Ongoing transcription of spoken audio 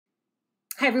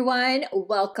Hi, everyone.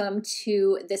 Welcome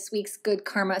to this week's Good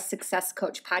Karma Success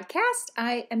Coach podcast.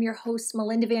 I am your host,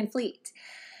 Melinda Van Fleet.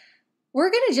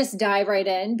 We're going to just dive right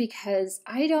in because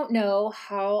I don't know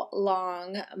how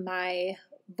long my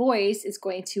voice is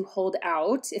going to hold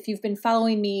out. If you've been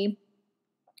following me,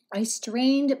 I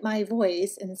strained my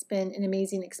voice and it's been an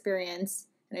amazing experience.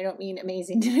 And I don't mean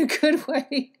amazing in a good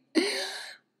way.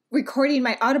 Recording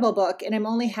my Audible book, and I'm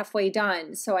only halfway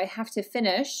done, so I have to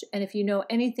finish. And if you know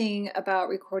anything about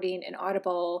recording an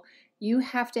Audible, you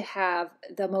have to have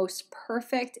the most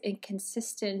perfect and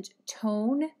consistent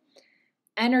tone,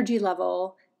 energy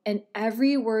level, and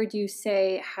every word you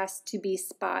say has to be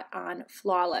spot on,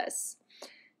 flawless.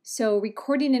 So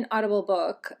recording an Audible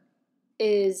book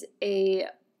is a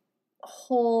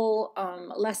whole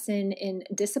lesson in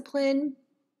discipline,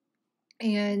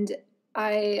 and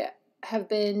I have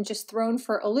been just thrown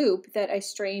for a loop that I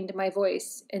strained my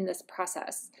voice in this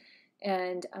process.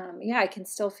 And I can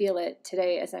still feel it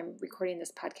today as I'm recording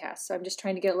this podcast. So I'm just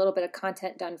trying to get a little bit of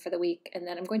content done for the week, and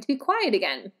then I'm going to be quiet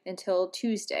again until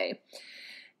Tuesday.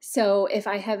 So if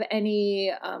I have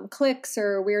any clicks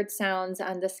or weird sounds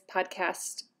on this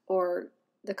podcast or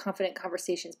the Confident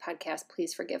Conversations podcast,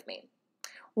 please forgive me.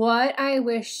 What I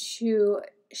wish to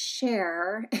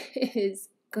share is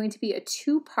going to be a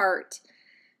two-part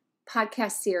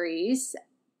podcast series.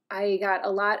 I got a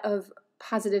lot of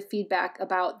positive feedback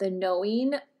about the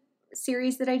Knowing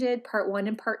series that I did, part 1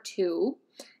 and part 2.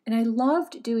 And I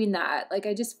loved doing that.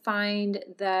 I just find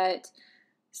that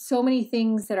so many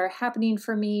things that are happening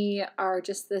for me are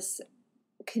just this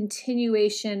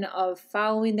continuation of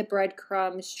following the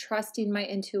breadcrumbs, trusting my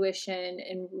intuition,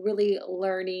 and really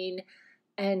learning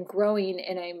and growing.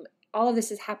 And all of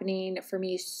this is happening for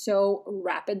me so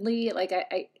rapidly.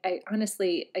 I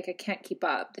honestly, I can't keep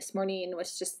up. This morning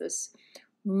was just this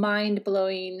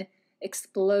mind-blowing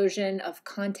explosion of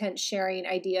content sharing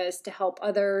ideas to help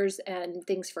others and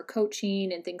things for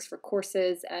coaching and things for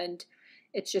courses. And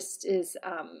it just is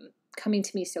coming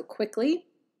to me so quickly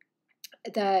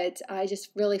that I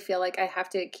just really feel like I have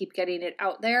to keep getting it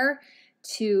out there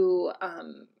to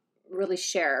really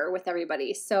share with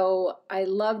everybody. So I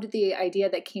loved the idea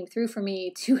that came through for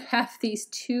me to have these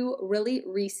two really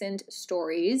recent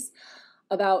stories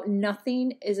about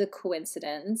nothing is a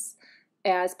coincidence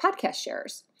as podcast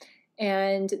shares.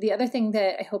 And the other thing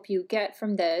that I hope you get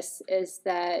from this is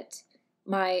that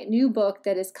my new book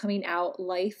that is coming out,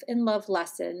 Life and Love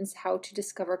Lessons, How to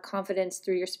Discover Confidence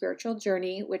Through Your Spiritual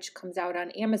Journey, which comes out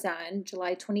on Amazon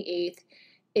July 28th,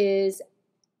 is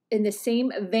in the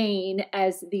same vein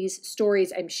as these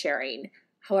stories I'm sharing.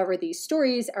 However, these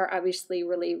stories are obviously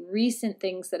really recent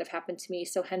things that have happened to me,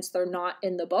 so hence they're not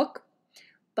in the book.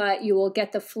 But you will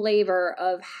get the flavor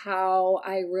of how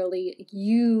I really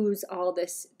use all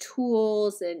this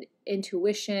tools and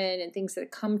intuition and things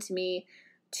that come to me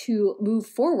to move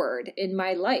forward in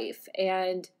my life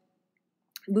and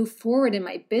move forward in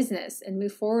my business and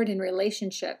move forward in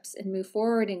relationships and move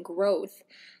forward in growth.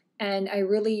 And I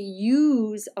really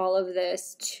use all of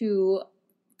this to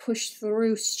push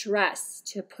through stress,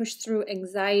 to push through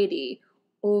anxiety,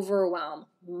 overwhelm,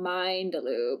 mind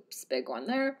loops, big one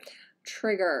there,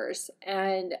 triggers.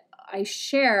 And I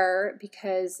share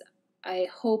because I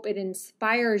hope it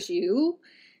inspires you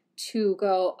to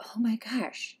go, oh my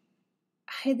gosh,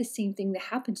 I had the same thing that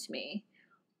happened to me,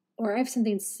 or I have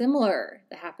something similar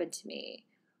that happened to me.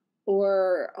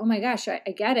 Or, oh my gosh, I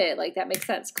get it. That makes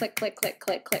sense. Click, click, click,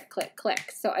 click, click, click,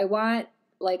 click. So I want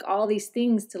all these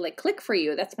things to click for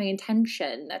you. That's my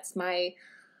intention. That's my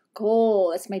goal.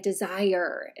 That's my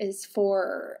desire, is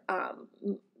for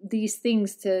these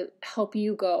things to help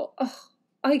you go, oh,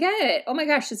 I get it. Oh my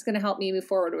gosh, it's going to help me move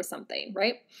forward with something,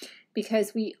 right?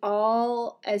 Because we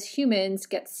all as humans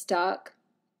get stuck.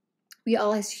 We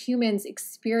all as humans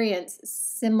experience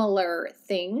similar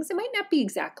things. It might not be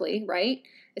exactly, right?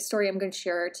 A story I'm going to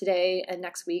share today and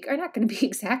next week are not going to be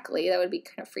exactly. That would be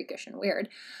kind of freakish and weird.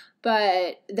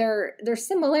 But there's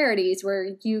similarities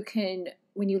where you can,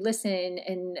 when you listen,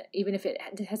 and even if it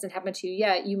hasn't happened to you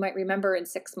yet, you might remember in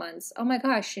 6 months, oh my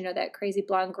gosh, that crazy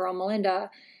blonde girl, Melinda,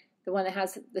 the one that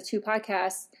has the 2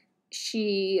 podcasts,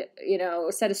 she,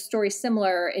 said a story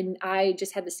similar, and I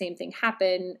just had the same thing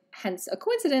happen, hence a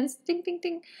coincidence, ding, ding,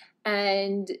 ding.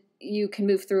 And you can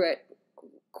move through it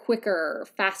quicker,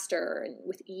 faster, and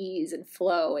with ease and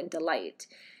flow and delight.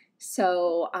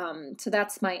 So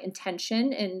that's my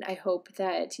intention, and I hope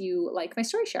that you like my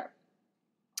story share.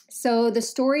 So the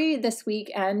story this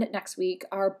week and next week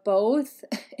are both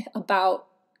about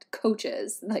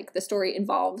coaches. The story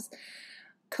involves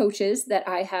coaches that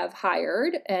I have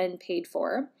hired and paid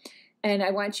for. And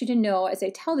I want you to know as I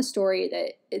tell the story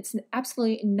that it's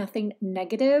absolutely nothing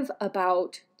negative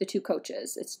about the two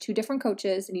coaches. It's two different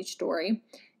coaches in each story.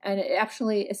 And it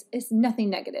actually is nothing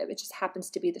negative. It just happens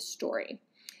to be the story.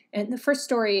 And the first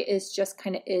story is just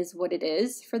kind of is what it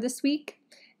is for this week.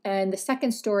 And the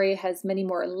second story has many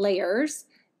more layers.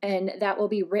 And that will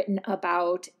be written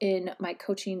about in my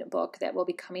coaching book that will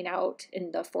be coming out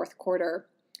in the fourth quarter.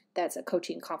 That's a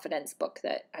coaching confidence book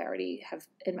that I already have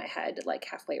in my head, like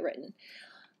halfway written.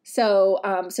 So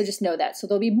just know that. So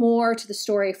there'll be more to the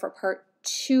story for part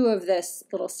 2 of this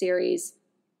little series,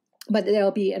 but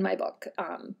they'll be in my book.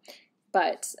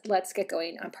 But let's get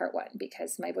going on part 1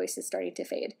 because my voice is starting to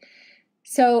fade.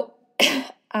 So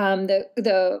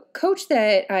the coach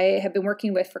that I have been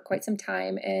working with for quite some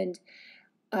time, and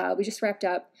we just wrapped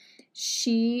up,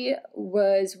 she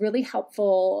was really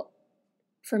helpful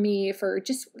for me for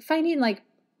just finding, like,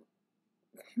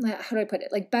 how do I put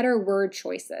it? Like better word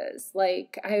choices.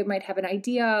 Like I might have an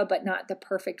idea, but not the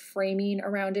perfect framing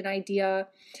around an idea.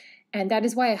 And that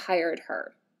is why I hired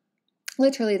her.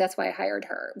 Literally, that's why I hired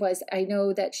her, was I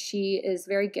know that she is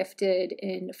very gifted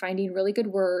in finding really good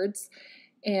words.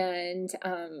 And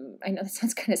I know that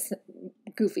sounds kind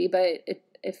of goofy, but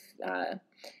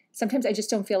sometimes I just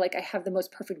don't feel like I have the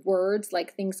most perfect words,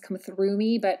 like things come through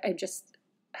me, but I just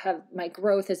my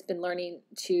growth has been learning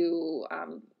to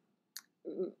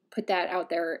put that out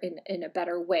there in a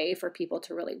better way for people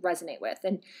to really resonate with.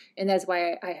 And that's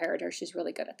why I hired her. She's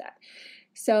really good at that.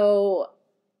 So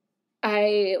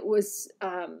I was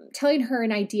telling her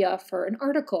an idea for an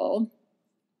article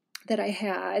that I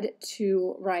had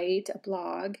to write, a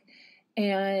blog,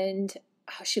 and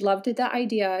she loved the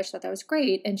idea. She thought that was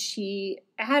great. And she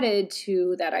added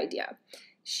to that idea.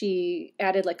 She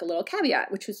added like a little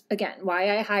caveat, which was, again,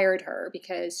 why I hired her,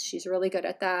 because she's really good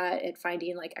at that, at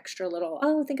finding like extra little,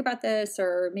 oh, think about this,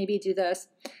 or maybe do this.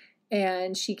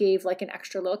 And she gave like an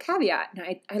extra little caveat.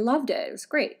 And I loved it. It was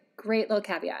great. Great little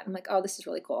caveat. I'm like, oh, this is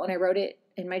really cool. And I wrote it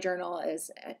in my journal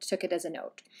I took it as a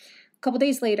note. A couple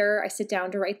days later, I sit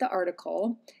down to write the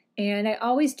article. And I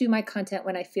always do my content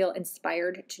when I feel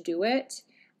inspired to do it.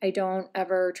 I don't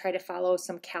ever try to follow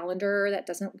some calendar that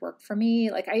doesn't work for me.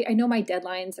 Like I know my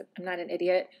deadlines. I'm not an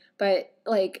idiot, but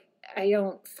like I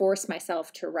don't force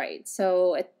myself to write.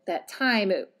 So at that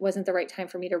time, it wasn't the right time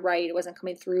for me to write. It wasn't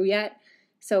coming through yet.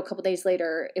 So a couple days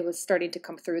later, it was starting to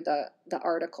come through the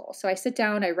article. So I sit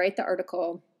down, I write the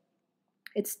article.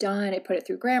 It's done. I put it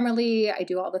through Grammarly. I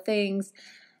do all the things.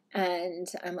 And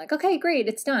I'm like, okay, great,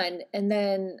 it's done. And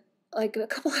then like a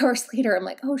couple hours later, I'm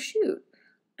like, oh, shoot.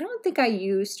 I don't think I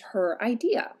used her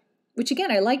idea, which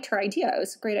again, I liked her idea. It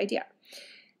was a great idea.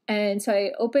 And so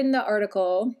I open the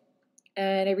article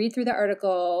and I read through the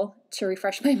article to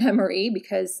refresh my memory,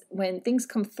 because when things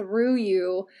come through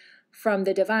you from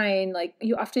the divine, like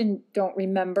you often don't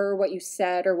remember what you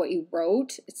said or what you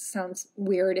wrote. It sounds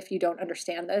weird if you don't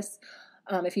understand this.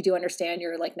 If you do understand,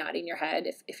 you're like nodding your head.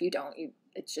 If you don't,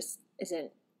 it just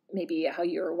isn't maybe how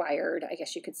you're wired, I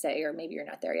guess you could say, or maybe you're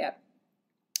not there yet.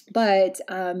 But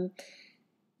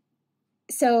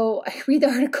so I read the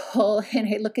article and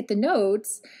I look at the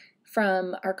notes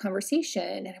from our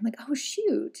conversation and I'm like, oh,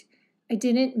 shoot, I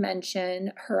didn't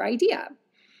mention her idea.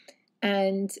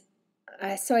 And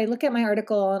so I look at my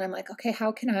article and I'm like, okay,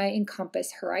 how can I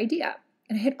encompass her idea?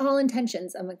 And I had all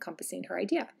intentions of encompassing her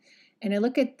idea. And I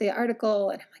look at the article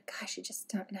and I'm like, gosh, I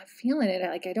just not feeling it.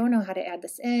 I don't know how to add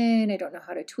this in. I don't know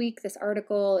how to tweak this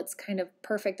article. It's kind of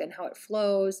perfect in how it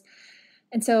flows.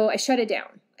 And so I shut it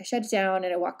down. And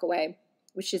I walk away,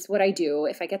 which is what I do.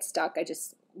 If I get stuck, I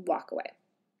just walk away.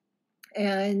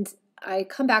 And I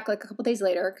come back like a couple days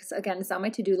later because, again, it's on my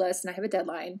to-do list and I have a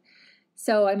deadline.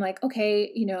 So I'm like,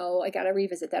 okay, I got to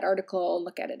revisit that article,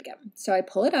 look at it again. So I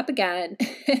pull it up again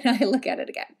and I look at it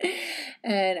again.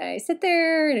 And I sit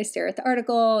there and I stare at the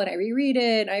article and I reread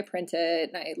it and I print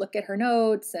it and I look at her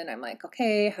notes and I'm like,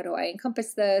 okay, how do I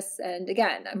encompass this? And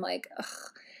again, I'm like,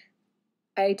 ugh,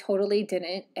 I totally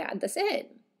didn't add this in.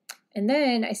 And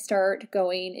then I start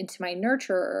going into my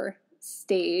nurturer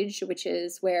stage, which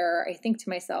is where I think to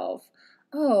myself,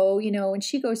 oh, when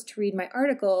she goes to read my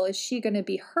article, is she going to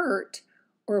be hurt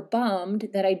or bummed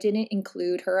that I didn't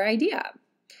include her idea?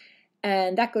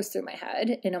 And that goes through my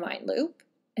head in a mind loop.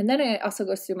 And then it also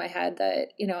goes through my head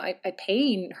that, I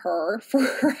paying her for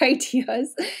her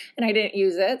ideas and I didn't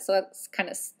use it. So that's kind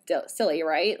of still silly,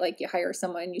 right? Like you hire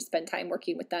someone, you spend time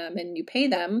working with them and you pay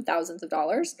them thousands of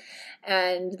dollars.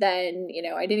 And then,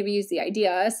 I didn't even use the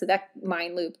idea. So that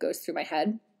mind loop goes through my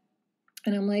head.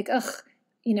 And I'm like, ugh,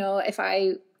 if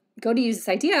I go to use this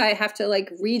idea, I have to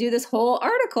like redo this whole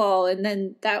article, and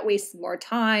then that wastes more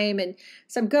time. And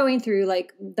so I'm going through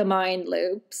like the mind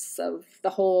loops of the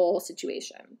whole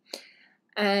situation.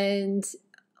 And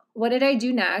what did I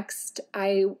do next?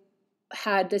 I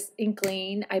had this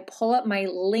inkling. I pull up my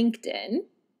LinkedIn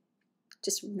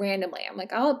just randomly. I'm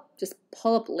like, I'll just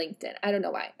pull up LinkedIn. I don't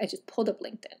know why. I just pulled up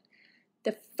LinkedIn.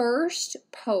 The first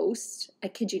post, I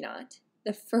kid you not,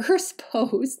 the first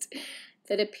post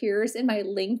that appears in my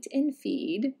LinkedIn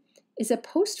feed is a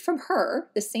post from her,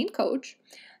 the same coach,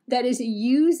 that is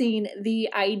using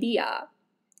the idea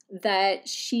that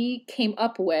she came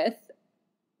up with,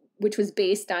 which was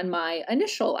based on my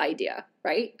initial idea,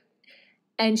 right?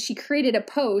 And she created a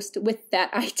post with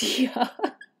that idea.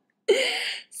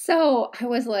 So I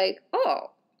was like,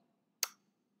 oh,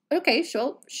 okay,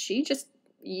 so she just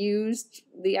used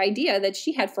the idea that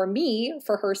she had for me,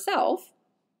 for herself.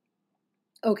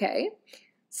 Okay,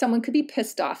 someone could be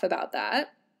pissed off about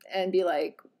that and be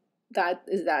like,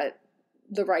 is that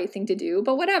the right thing to do?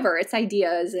 But whatever, it's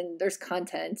ideas and there's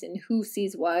content and who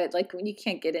sees what. Like, when you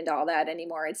can't get into all that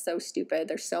anymore, it's so stupid.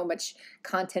 There's so much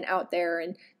content out there,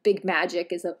 and Big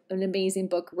Magic is an amazing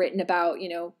book written about,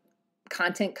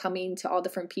 content coming to all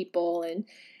different people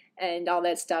and all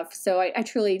that stuff. So I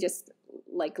truly just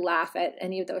like laugh at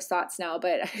any of those thoughts now.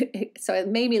 But so it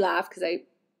made me laugh because I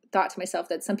thought to myself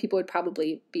that some people would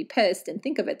probably be pissed and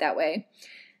think of it that way.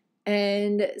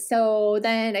 And so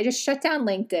then I just shut down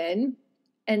LinkedIn.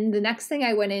 And the next thing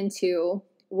I went into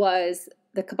was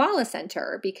the Kabbalah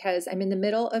Center, because I'm in the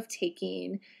middle of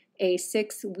taking a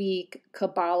 6-week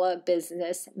Kabbalah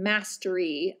business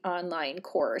mastery online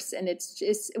course. And it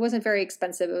wasn't very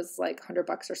expensive. It was like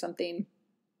 $100 or something.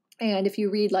 And if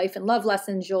you read Life and Love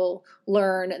Lessons, you'll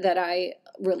learn that I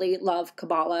really love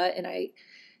Kabbalah, and I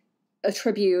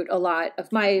attribute a lot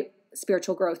of my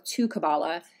spiritual growth to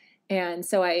Kabbalah. And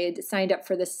so I had signed up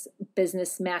for this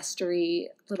business mastery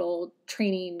little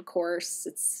training course.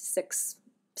 It's 6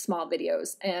 small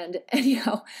videos. And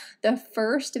the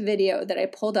first video that I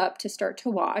pulled up to start to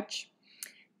watch,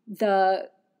 the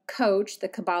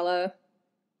Kabbalah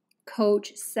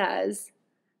coach says,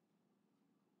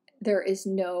 there is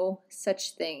no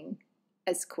such thing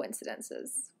as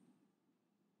coincidences.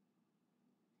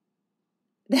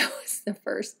 That was the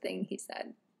first thing he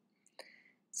said.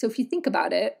 So if you think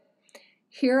about it,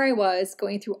 here I was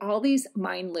going through all these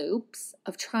mind loops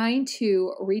of trying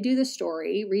to redo the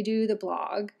story, redo the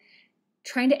blog,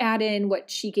 trying to add in what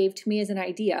she gave to me as an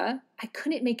idea. I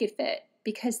couldn't make it fit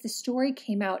because the story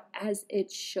came out as it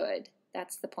should.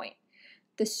 That's the point.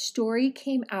 The story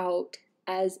came out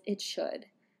as it should,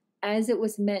 as it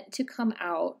was meant to come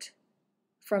out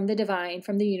from the divine,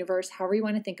 from the universe, however you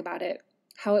want to think about it,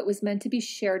 how it was meant to be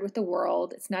shared with the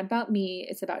world. It's not about me.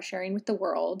 It's about sharing with the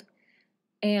world.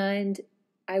 And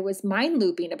I was mind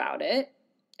looping about it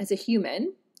as a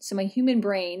human. So my human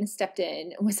brain stepped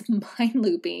in and was mind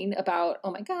looping about,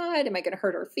 oh my God, am I going to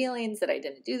hurt her feelings that I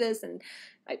didn't do this? And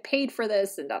I paid for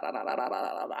this and da, da, da, da, da,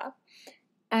 da, da, da.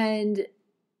 And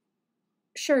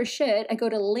sure as shit, I go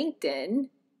to LinkedIn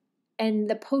and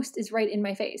the post is right in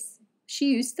my face. She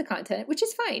used the content, which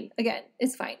is fine. Again,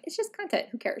 it's fine. It's just content.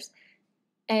 Who cares?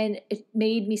 And it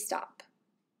made me stop.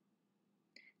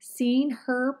 Seeing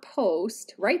her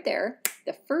post right there,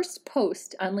 the first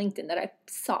post on LinkedIn that I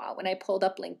saw when I pulled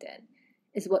up LinkedIn,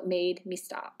 is what made me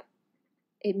stop.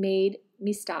 It made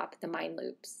me stop the mind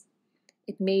loops.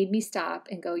 It made me stop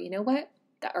and go, you know what?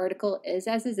 The article is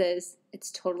as it is.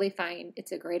 It's totally fine.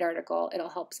 It's a great article. It'll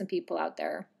help some people out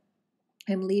there.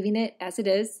 I'm leaving it as it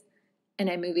is, and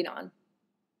I'm moving on.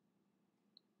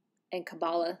 And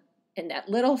Kabbalah, in that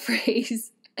little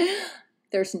phrase,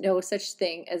 there's no such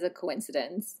thing as a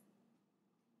coincidence,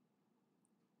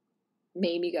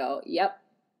 made me go, yep,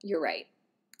 you're right.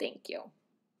 Thank you.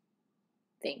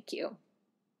 Thank you.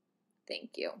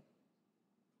 Thank you.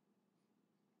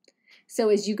 So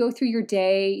as you go through your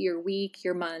day, your week,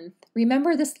 your month,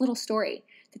 remember this little story,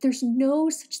 that there's no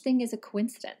such thing as a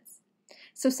coincidence.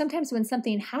 So sometimes when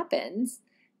something happens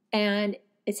and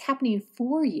it's happening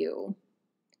for you,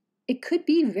 it could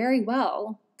be very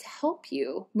well to help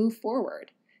you move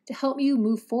forward,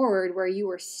 where you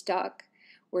were stuck,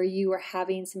 where you were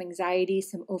having some anxiety,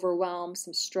 some overwhelm,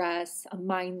 some stress, a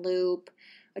mind loop,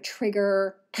 a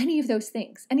trigger, any of those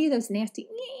things, any of those nasty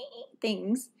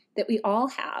things that we all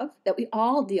have, that we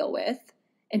all deal with,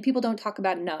 and people don't talk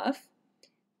about enough.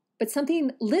 But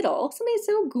something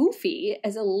so goofy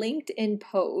as a LinkedIn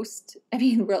post, I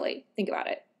mean, really, think about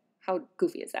it. How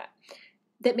goofy is that?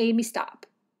 That made me stop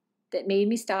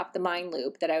the mind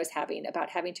loop that I was having about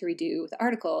having to redo the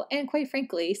article, and quite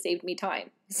frankly, saved me time.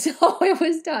 So it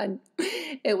was done.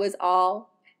 It was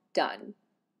all done.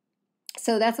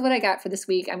 So that's what I got for this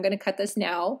week. I'm going to cut this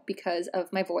now because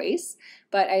of my voice,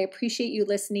 but I appreciate you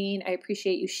listening. I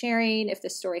appreciate you sharing. If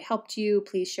this story helped you,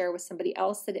 please share with somebody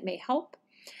else that it may help.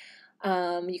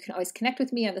 You can always connect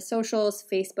with me on the socials.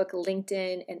 Facebook,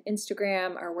 LinkedIn, and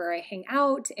Instagram are where I hang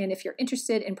out. And if you're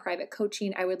interested in private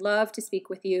coaching, I would love to speak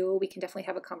with you. We can definitely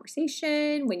have a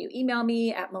conversation when you email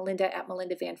me at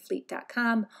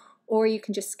melinda@melindavanfleet.com, or you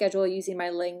can just schedule using my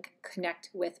link,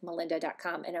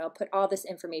 connectwithmelinda.com, and I'll put all this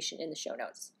information in the show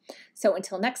notes. So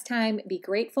until next time, be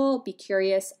grateful, be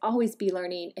curious, always be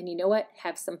learning, and you know what?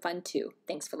 Have some fun too.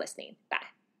 Thanks for listening. Bye.